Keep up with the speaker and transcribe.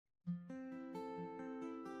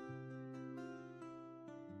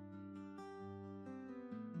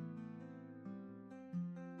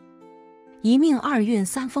一命二运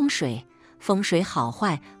三风水，风水好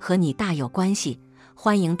坏和你大有关系。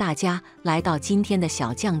欢迎大家来到今天的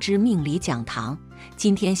小酱汁命理讲堂。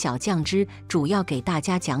今天小酱汁主要给大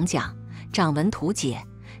家讲讲掌纹图解，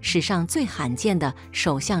史上最罕见的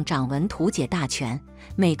手相掌纹图解大全。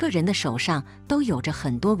每个人的手上都有着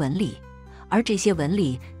很多纹理，而这些纹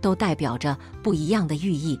理都代表着不一样的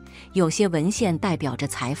寓意。有些纹线代表着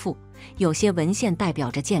财富，有些纹线代表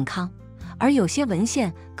着健康，而有些纹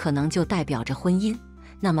线可能就代表着婚姻。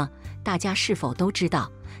那么大家是否都知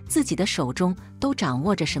道自己的手中都掌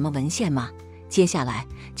握着什么纹线吗？接下来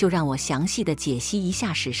就让我详细的解析一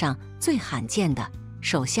下史上最罕见的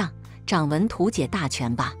手相掌纹图解大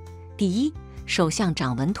全吧。第一，手相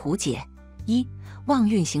掌纹图解。一、旺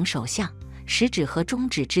运型手相，食指和中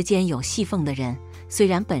指之间有细缝的人，虽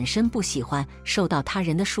然本身不喜欢受到他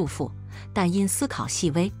人的束缚，但因思考细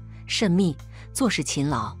微、慎密，做事勤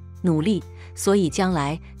劳努力，所以将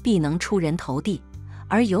来必能出人头地，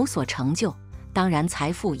而有所成就，当然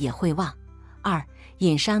财富也会旺。二、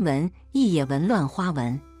隐山纹、异叶纹、乱花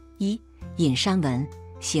纹。一、隐山纹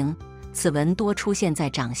形，此纹多出现在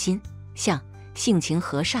掌心，相性情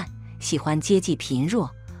和善，喜欢接济贫弱，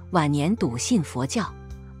晚年笃信佛教。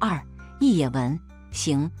二、异叶纹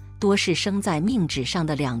形，多是生在命指上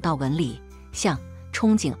的两道纹理，相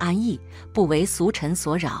憧憬安逸，不为俗尘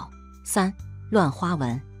所扰。三、乱花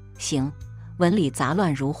纹形，纹理杂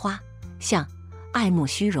乱如花，相爱慕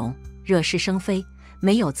虚荣，惹是生非，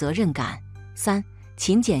没有责任感。三、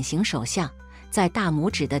勤俭型手相，在大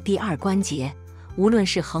拇指的第二关节，无论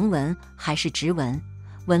是横纹还是直纹，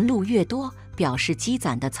纹路越多，表示积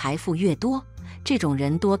攒的财富越多，这种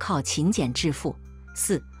人多靠勤俭致富。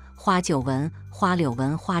四、花九纹、花柳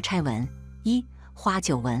纹、花钗纹。一、花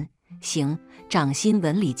九纹形，掌心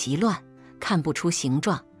纹理极乱，看不出形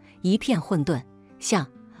状，一片混沌，相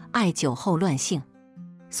爱酒后乱性，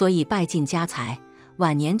所以败尽家财，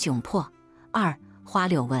晚年窘迫。二、花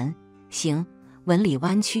柳纹形，纹理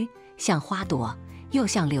弯曲，像花朵，又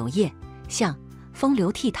像柳叶，像风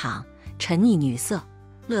流倜傥，沉溺女色，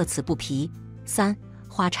乐此不疲。三、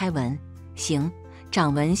花钗纹形，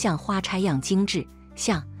掌纹像花钗样精致，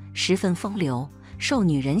像十分风流，受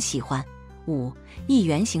女人喜欢。五、一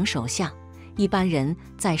圆形手相，一般人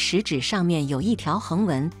在食指上面有一条横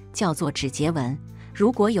纹，叫做指节纹，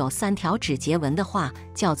如果有3条指节纹的话，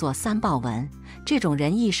叫做三豹纹。这种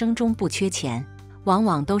人一生中不缺钱，往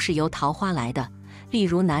往都是由桃花来的。例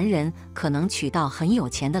如男人可能娶到很有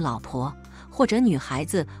钱的老婆，或者女孩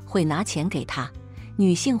子会拿钱给他，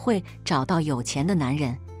女性会找到有钱的男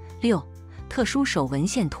人。六、特殊手纹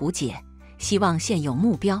线图解，希望线有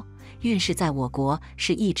目标，运势在我国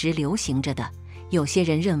是一直流行着的。有些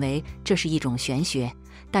人认为这是一种玄学，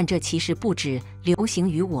但这其实不止流行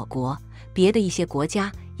于我国，别的一些国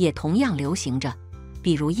家也同样流行着，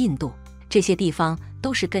比如印度，这些地方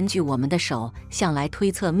都是根据我们的手相来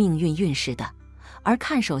推测命运运势的。而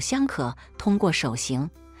看手相可通过手型、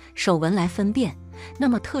手纹来分辨。那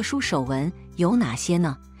么特殊手纹有哪些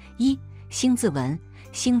呢？一、星字纹。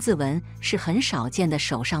星字纹是很少见的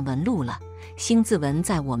手上纹路了。星字纹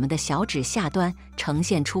在我们的小指下端呈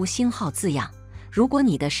现出星号字样。如果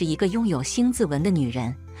你的是一个拥有星字纹的女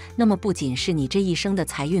人，那么不仅是你这一生的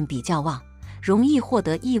财运比较旺，容易获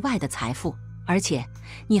得意外的财富，而且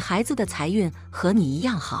你孩子的财运和你一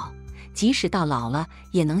样好，即使到老了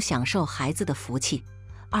也能享受孩子的福气。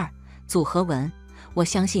二、组合纹。我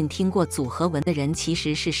相信听过组合纹的人其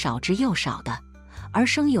实是少之又少的，而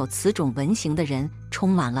生有此种纹型的人充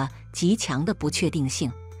满了极强的不确定性，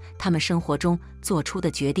他们生活中做出的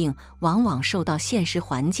决定往往受到现实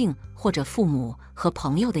环境或者父母和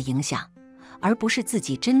朋友的影响，而不是自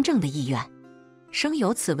己真正的意愿。生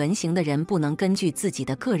有此纹型的人不能根据自己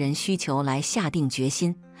的个人需求来下定决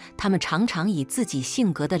心，他们常常以自己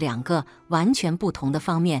性格的2个完全不同的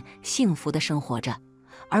方面幸福地生活着，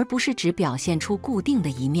而不是只表现出固定的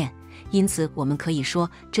一面。因此我们可以说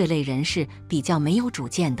这类人是比较没有主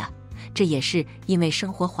见的，这也是因为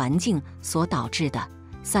生活环境所导致的。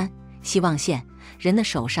三、希望线。人的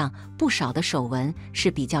手上不少的手纹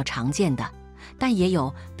是比较常见的，但也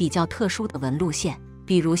有比较特殊的纹路线，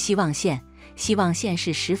比如希望线。希望线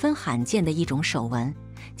是十分罕见的一种手纹，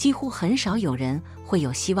几乎很少有人会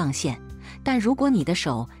有希望线。但如果你的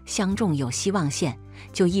手相中有希望线，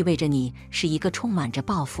就意味着你是一个充满着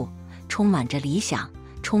抱负、充满着理想、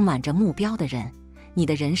充满着目标的人，你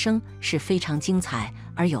的人生是非常精彩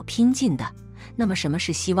而有拼劲的。那么什么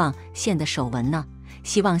是希望线的手纹呢？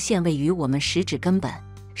希望线位于我们食指根本，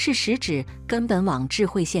是食指根本往智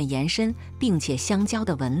慧线延伸并且相交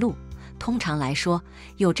的纹路。通常来说，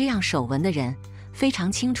有这样手纹的人，非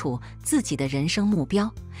常清楚自己的人生目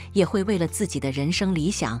标，也会为了自己的人生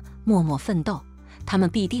理想默默奋斗，他们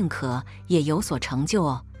必定也有所成就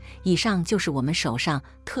哦。以上就是我们手上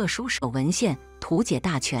特殊手纹线图解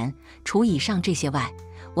大全。除以上这些外，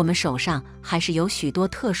我们手上还是有许多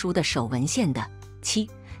特殊的手纹线的。7、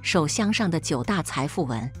手相上的9大财富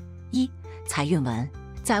纹。1、财运纹，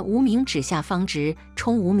在无名指下方直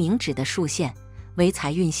冲无名指的竖线为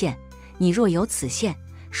财运线，你若有此线，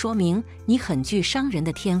说明你很具商人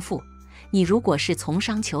的天赋。你如果是从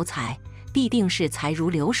商求财，必定是财如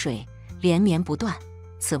流水，连绵不断。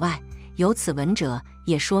此外，有此纹者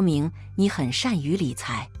也说明你很善于理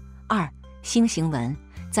财。2、星形纹，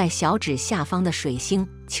在小指下方的水星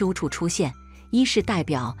丘处出现，一是代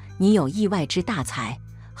表你有意外之大财，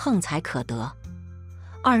横财可得；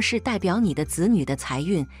二是代表你的子女的财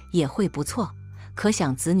运也会不错，可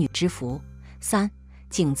享子女之福。3、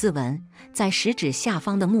井字纹，在食指下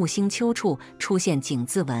方的木星丘处出现井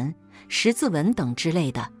字纹、十字纹等之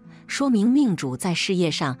类的，说明命主在事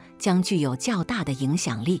业上将具有较大的影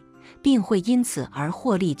响力，并会因此而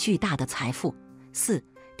获利巨大的财富。4、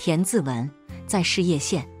田字纹，在事业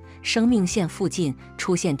线、生命线附近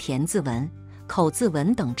出现田字纹、口字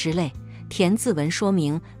纹等之类，田字纹说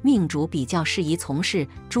明命主比较适宜从事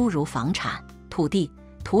诸如房产、土地、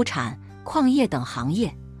土产、矿业等行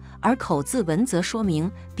业，而口字纹则说明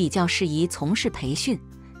比较适宜从事培训、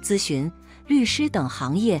咨询、律师等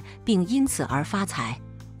行业，并因此而发财。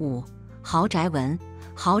5、豪宅纹，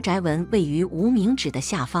豪宅纹位于无名指的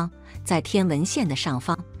下方，在天文线的上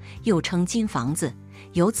方，又称金房子。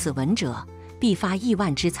有此纹者，必发亿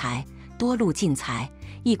万之财，多路进财，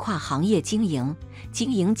易跨行业经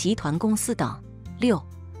营集团公司等。6、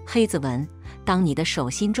黑字纹，当你的手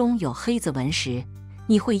心中有黑字纹时，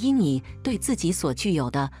你会因你对自己所具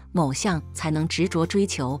有的某项才能执着追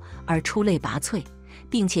求而出类拔萃，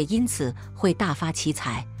并且因此会大发其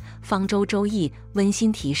财。方舟周易温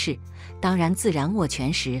馨提示：当然自然握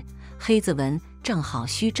拳时，黑字纹正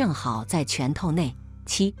好在拳头内。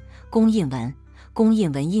7、公印纹，公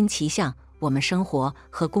印纹因其像我们生活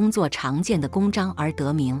和工作常见的公章而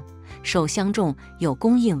得名。手相中有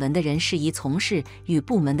公印纹的人适宜从事与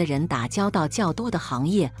部门的人打交道较多的行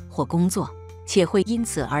业或工作，且会因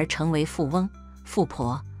此而成为富翁、富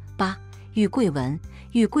婆。8、玉桂纹，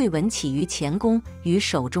玉桂纹起于前宫与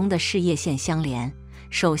手中的事业线相连，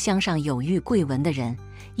手相上有玉桂纹的人，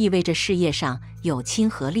意味着事业上有亲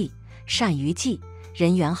和力，善于济，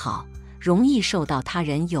人缘好，容易受到他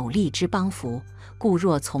人有利之帮扶，故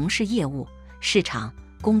若从事业务、市场、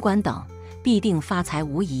公关等，必定发财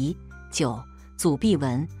无疑。9、祖弼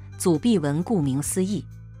纹，祖弼纹顾名思义，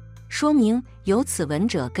说明有此纹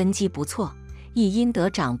者根基不错，亦因得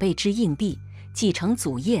长辈之印币，继承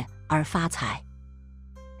祖业而发财，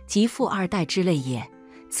即富二代之类也。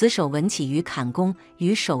此手纹起于坎宫，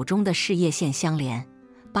与手中的事业线相连。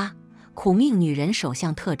8、苦命女人手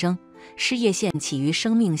相特征，事业线起于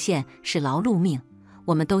生命线是劳碌命，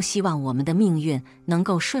我们都希望我们的命运能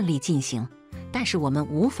够顺利进行，但是我们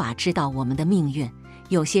无法知道我们的命运。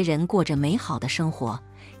有些人过着美好的生活，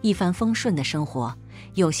一帆风顺的生活，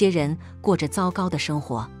有些人过着糟糕的生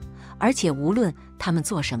活，而且无论他们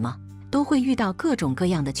做什么，都会遇到各种各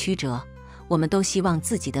样的曲折。我们都希望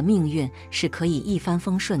自己的命运是可以一帆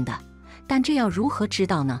风顺的，但这要如何知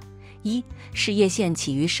道呢？1、事业线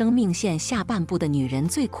起于生命线下半部的女人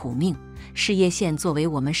最苦命。事业线作为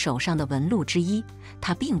我们手上的纹路之一，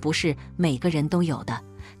它并不是每个人都有的。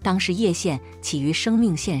当事业线起于生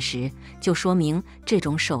命线时，就说明这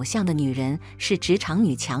种手相的女人是职场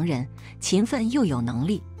女强人，勤奋又有能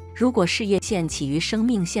力。如果事业线起于生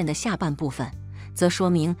命线的下半部分，则说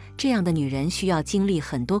明这样的女人需要经历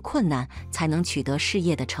很多困难才能取得事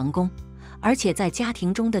业的成功，而且在家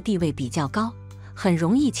庭中的地位比较高，很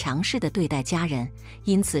容易强势地对待家人，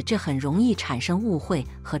因此这很容易产生误会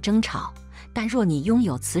和争吵。但若你拥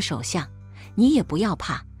有此手相，你也不要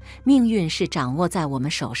怕，命运是掌握在我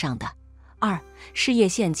们手上的。2、事业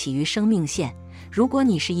线起于生命线，如果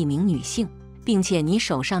你是一名女性，并且你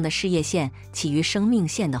手上的事业线起于生命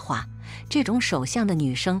线的话，这种手相的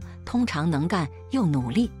女生通常能干又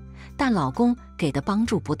努力，但老公给的帮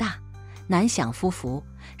助不大，难享夫福。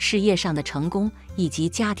事业上的成功以及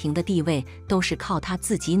家庭的地位都是靠她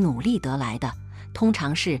自己努力得来的，通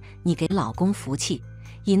常是你给老公福气，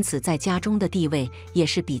因此在家中的地位也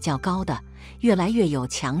是比较高的，越来越有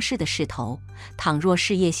强势的势头。倘若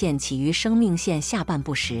事业线起于生命线下半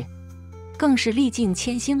部时，更是历尽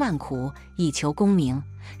千辛万苦以求功名，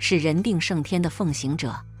是人定胜天的奉行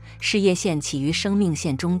者。事业线起于生命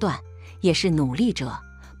线中段，也是努力者，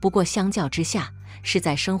不过相较之下，是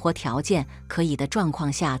在生活条件可以的状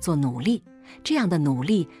况下做努力。这样的努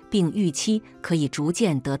力并预期可以逐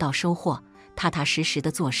渐得到收获，踏踏实实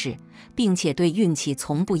地做事，并且对运气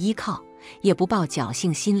从不依靠，也不抱侥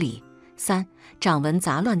幸心理。3. 掌纹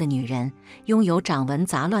杂乱的女人，拥有掌纹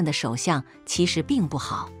杂乱的手相其实并不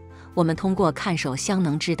好。我们通过看手相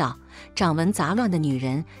能知道，掌纹杂乱的女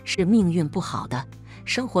人是命运不好的，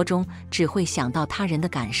生活中只会想到他人的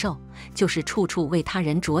感受，就是处处为他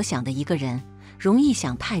人着想的一个人，容易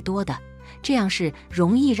想太多的，这样是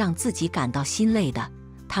容易让自己感到心累的。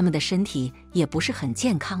他们的身体也不是很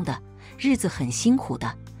健康的，日子很辛苦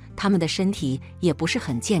的。他们的身体也不是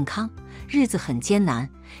很健康，日子很艰难。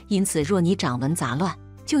因此，若你掌纹杂乱，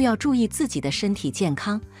就要注意自己的身体健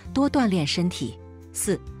康，多锻炼身体。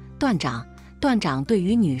4. 断掌。断掌对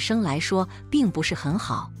于女生来说并不是很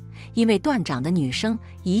好，因为断掌的女生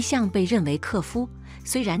一向被认为克夫，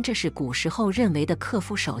虽然这是古时候认为的克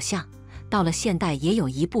夫手相，到了现代也有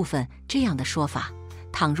一部分这样的说法。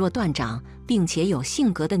倘若断掌并且有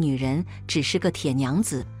性格的女人只是个铁娘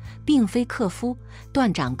子，并非克夫。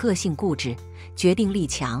断掌个性固执，决定力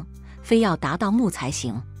强，非要达到木才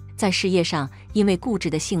行。在事业上，因为固执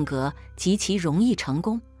的性格极其容易成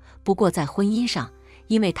功，不过在婚姻上，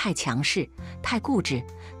因为太强势、太固执，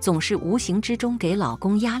总是无形之中给老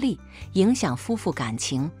公压力，影响夫妇感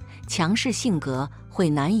情。强势性格会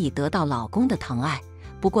难以得到老公的疼爱。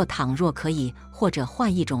不过倘若可以，或者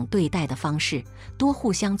换一种对待的方式，多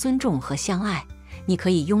互相尊重和相爱，你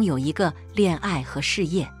可以拥有一个恋爱和事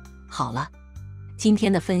业。好了，今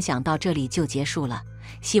天的分享到这里就结束了，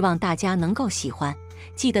希望大家能够喜欢，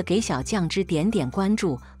记得给小酱汁点点关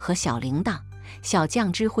注和小铃铛，小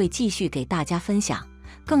酱汁会继续给大家分享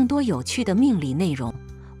更多有趣的命理内容，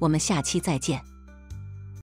我们下期再见。